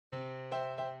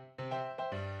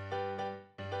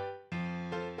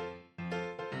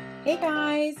Hey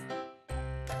guys,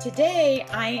 today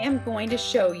I am going to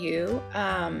show you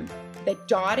the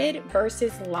dotted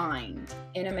versus lined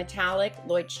in a metallic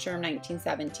Leuchtturm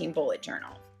 1917 bullet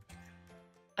journal.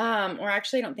 Or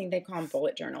actually I don't think they call them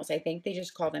bullet journals. I think they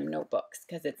just call them notebooks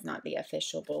because it's not the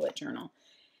official bullet journal.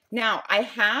 Now I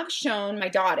have shown my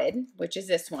dotted, which is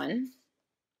this one.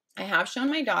 I have shown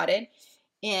my dotted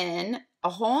in a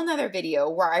whole nother video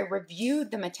where I reviewed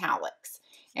the metallics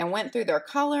and went through their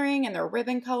coloring and their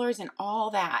ribbon colors and all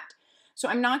that. So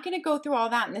I'm not going to go through all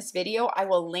that in this video. I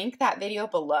will link that video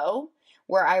below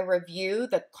where I review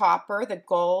the copper, the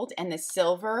gold, and the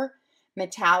silver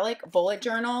metallic bullet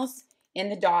journals in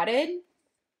the dotted.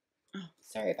 Oh,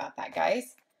 sorry about that,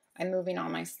 guys. I'm moving all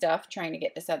my stuff trying to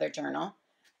get this other journal.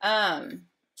 Let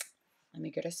me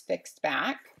get us fixed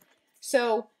back.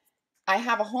 So I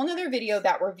have a whole nother video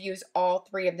that reviews all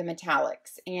three of the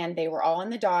metallics, and they were all in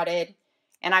the dotted,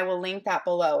 and I will link that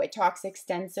below. It talks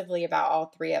extensively about all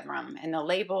three of them and the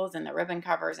labels and the ribbon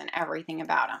covers and everything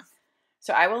about them.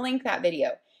 So I will link that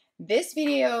video. This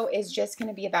video is just going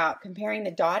to be about comparing the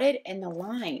dotted and the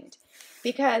lined,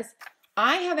 because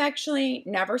I have actually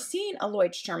never seen a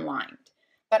Leuchtturm lined,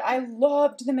 but I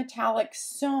loved the metallics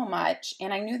so much,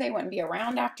 and I knew they wouldn't be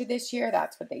around after this year.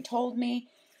 That's what they told me.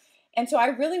 And so I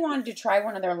really wanted to try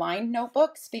one of their lined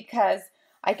notebooks because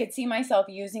I could see myself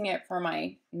using it for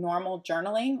my normal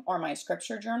journaling or my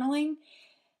scripture journaling.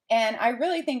 And I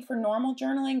really think for normal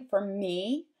journaling, for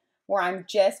me, where I'm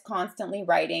just constantly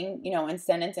writing, in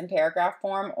sentence and paragraph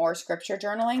form or scripture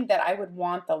journaling, that I would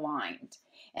want the lined.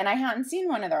 And I hadn't seen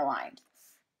one of their lined,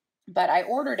 but I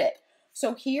ordered it.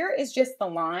 So here is just the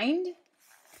lined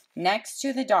next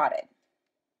to the dotted.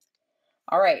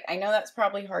 All right, I know that's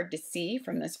probably hard to see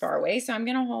from this far away, so I'm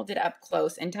going to hold it up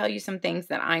close and tell you some things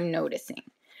that I'm noticing.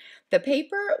 The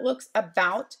paper looks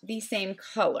about the same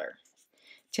color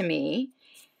to me,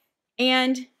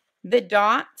 and the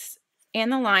dots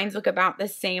and the lines look about the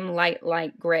same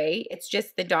light gray. It's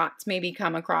just the dots maybe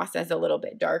come across as a little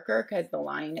bit darker because the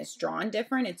line is drawn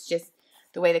different. It's just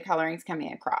the way the coloring's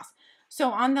coming across.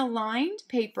 So on the lined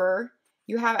paper,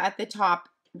 you have at the top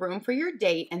room for your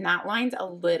date, and that line's a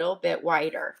little bit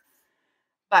wider.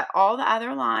 But all the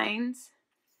other lines,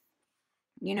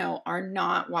 are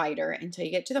not wider until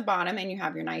you get to the bottom and you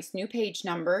have your nice new page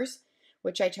numbers,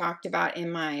 which I talked about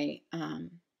in my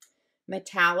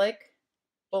metallic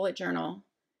bullet journal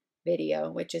video,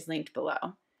 which is linked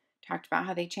below. Talked about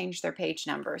how they changed their page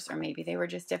numbers, or maybe they were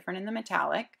just different in the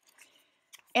metallic.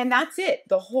 And that's it.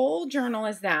 The whole journal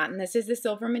is that, and this is the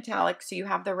silver metallic, so you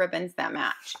have the ribbons that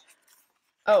match.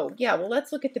 Oh, yeah, well,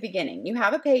 let's look at the beginning. You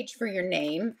have a page for your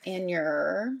name and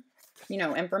your,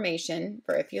 information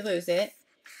for if you lose it.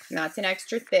 And that's an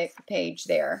extra thick page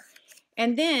there.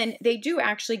 And then they do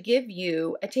actually give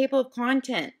you a table of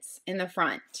contents in the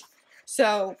front.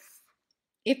 So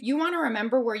if you want to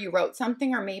remember where you wrote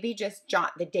something, or maybe just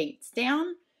jot the dates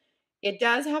down, it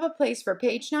does have a place for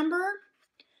page number,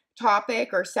 topic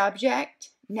or subject,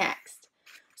 next.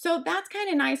 So that's kind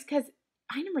of nice because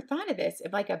I never thought of this.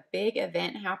 If like a big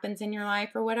event happens in your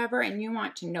life or whatever, and you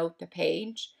want to note the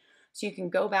page so you can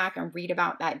go back and read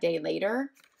about that day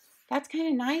later, that's kind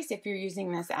of nice if you're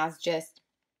using this as just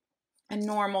a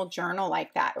normal journal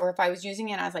like that. Or if I was using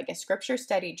it as like a scripture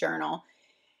study journal,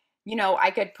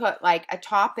 I could put like a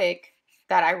topic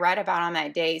that I read about on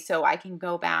that day so I can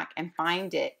go back and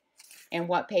find it and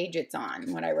what page it's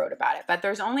on when I wrote about it. But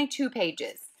there's only 2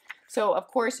 pages. So of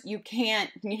course you can't,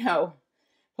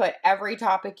 put every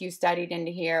topic you studied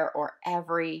into here or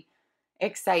every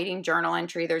exciting journal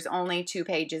entry. There's only 2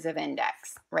 pages of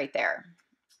index right there,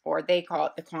 or they call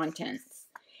it the contents.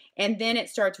 And then it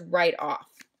starts right off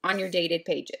on your dated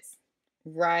pages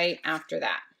right after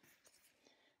that.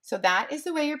 So that is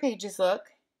the way your pages look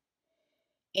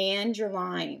and your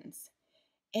lines.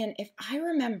 And if I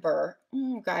remember,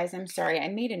 oh guys, I'm sorry, I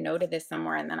made a note of this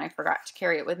somewhere and then I forgot to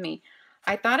carry it with me.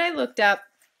 I thought I looked up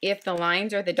if the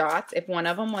lines or the dots, if one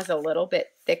of them was a little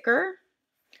bit thicker.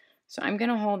 So I'm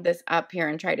going to hold this up here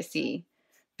and try to see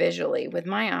visually with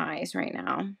my eyes right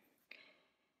now.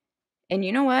 And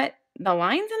you know what? The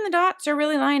lines and the dots are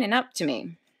really lining up to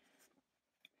me.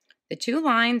 The 2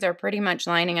 lines are pretty much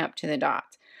lining up to the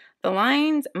dots. The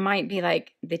lines might be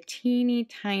like the teeny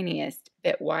tiniest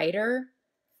bit wider,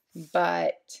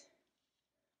 but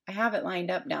I have it lined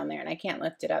up down there and I can't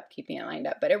lift it up keeping it lined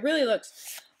up, but it really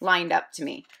looks lined up to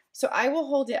me. So I will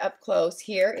hold it up close.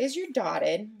 Here is your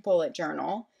dotted bullet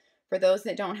journal for those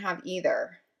that don't have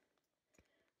either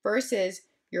versus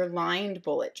your lined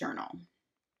bullet journal.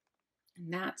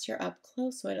 And that's your up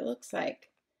close what it looks like.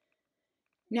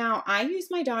 Now, I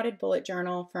use my dotted bullet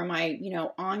journal for my,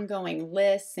 ongoing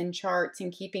lists and charts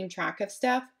and keeping track of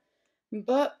stuff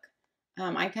book.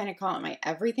 I kind of call it my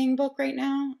everything book right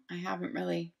now. I haven't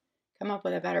really come up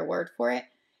with a better word for it.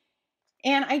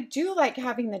 And I do like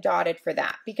having the dotted for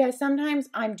that because sometimes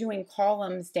I'm doing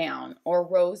columns down or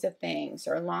rows of things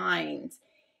or lines,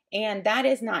 and that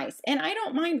is nice. And I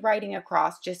don't mind writing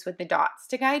across just with the dots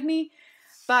to guide me,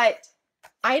 but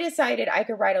I decided I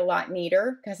could write a lot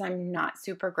neater because I'm not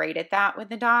super great at that with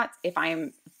the dots. If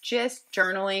I'm just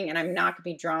journaling and I'm not going to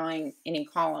be drawing any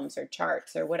columns or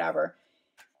charts or whatever,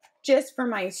 just for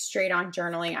my straight on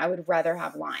journaling, I would rather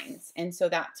have lines. And so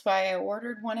that's why I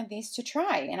ordered one of these to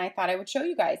try. And I thought I would show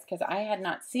you guys because I had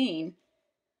not seen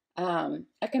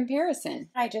a comparison.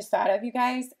 I just thought of, you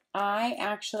guys, I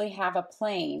actually have a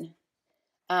plain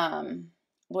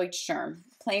Leuchtturm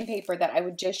plain paper that I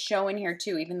would just show in here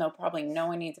too, even though probably no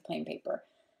one needs a plain paper.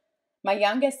 My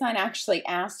youngest son actually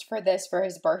asked for this for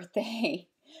his birthday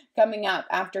coming up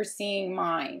after seeing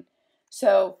mine.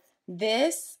 So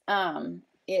this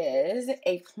is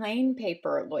a plain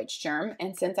paper Leuchtturm,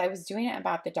 and since I was doing it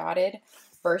about the dotted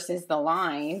versus the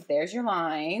lines, there's your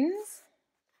lines,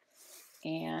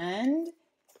 and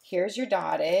here's your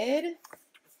dotted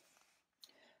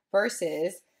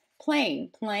versus plain.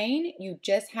 Plain, you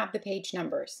just have the page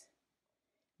numbers.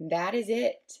 That is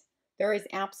it. There is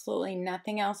absolutely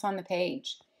nothing else on the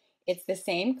page. It's the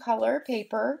same color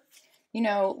paper. You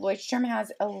know, Leuchtturm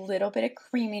has a little bit of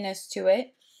creaminess to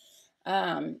it,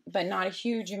 but not a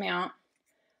huge amount.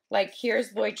 Like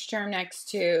here's Leuchtturm next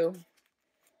to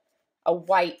a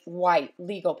white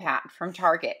legal pad from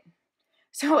Target.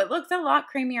 So it looks a lot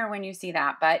creamier when you see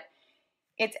that, but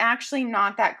it's actually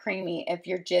not that creamy if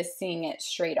you're just seeing it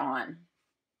straight on.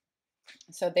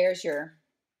 So there's your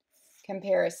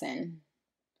comparison.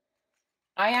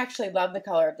 I actually love the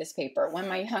color of this paper. When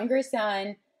my younger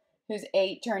son, who's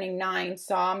 8 turning 9,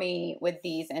 saw me with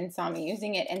these and saw me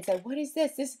using it and said, "What is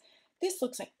this? This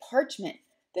looks like parchment.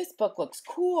 This book looks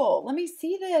cool. Let me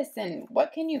see this. And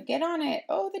what can you get on it?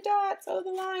 Oh, the dots. Oh,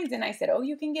 the lines." And I said, "Oh,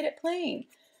 you can get it plain."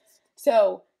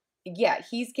 So yeah,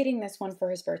 he's getting this one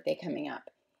for his birthday coming up.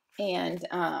 And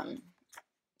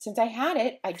since I had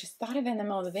it, I just thought of in the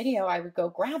middle of the video, I would go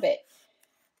grab it.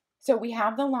 So we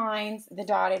have the lines, the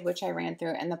dotted, which I ran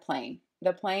through, and the plain.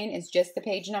 The plain is just the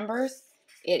page numbers.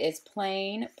 It is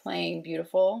plain,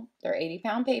 beautiful. They're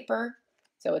 80-pound paper,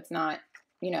 so it's not,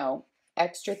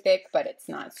 extra thick, but it's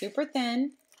not super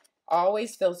thin.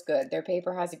 Always feels good. Their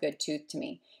paper has a good tooth to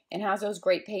me and has those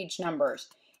great page numbers.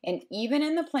 And even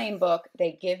in the plain book,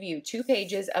 they give you 2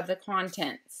 pages of the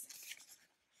contents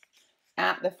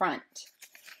at the front.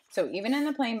 So even in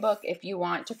the plain book, if you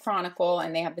want to chronicle,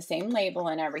 and they have the same label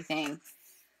and everything,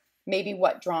 maybe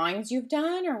what drawings you've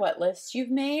done or what lists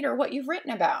you've made or what you've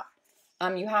written about,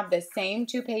 you have the same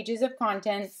 2 pages of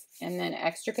contents and then an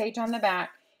extra page on the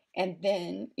back, and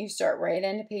then you start right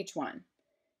into page 1,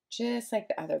 just like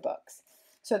the other books.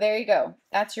 So there you go.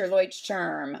 That's your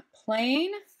Leuchtturm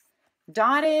plain,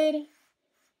 dotted,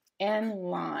 and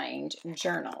lined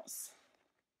journals.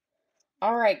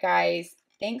 All right, guys.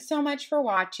 Thanks so much for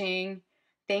watching.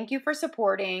 Thank you for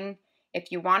supporting.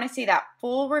 If you want to see that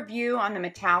full review on the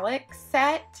metallic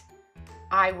set,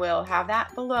 I will have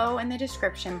that below in the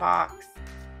description box.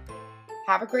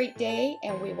 Have a great day,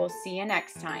 and we will see you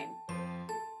next time.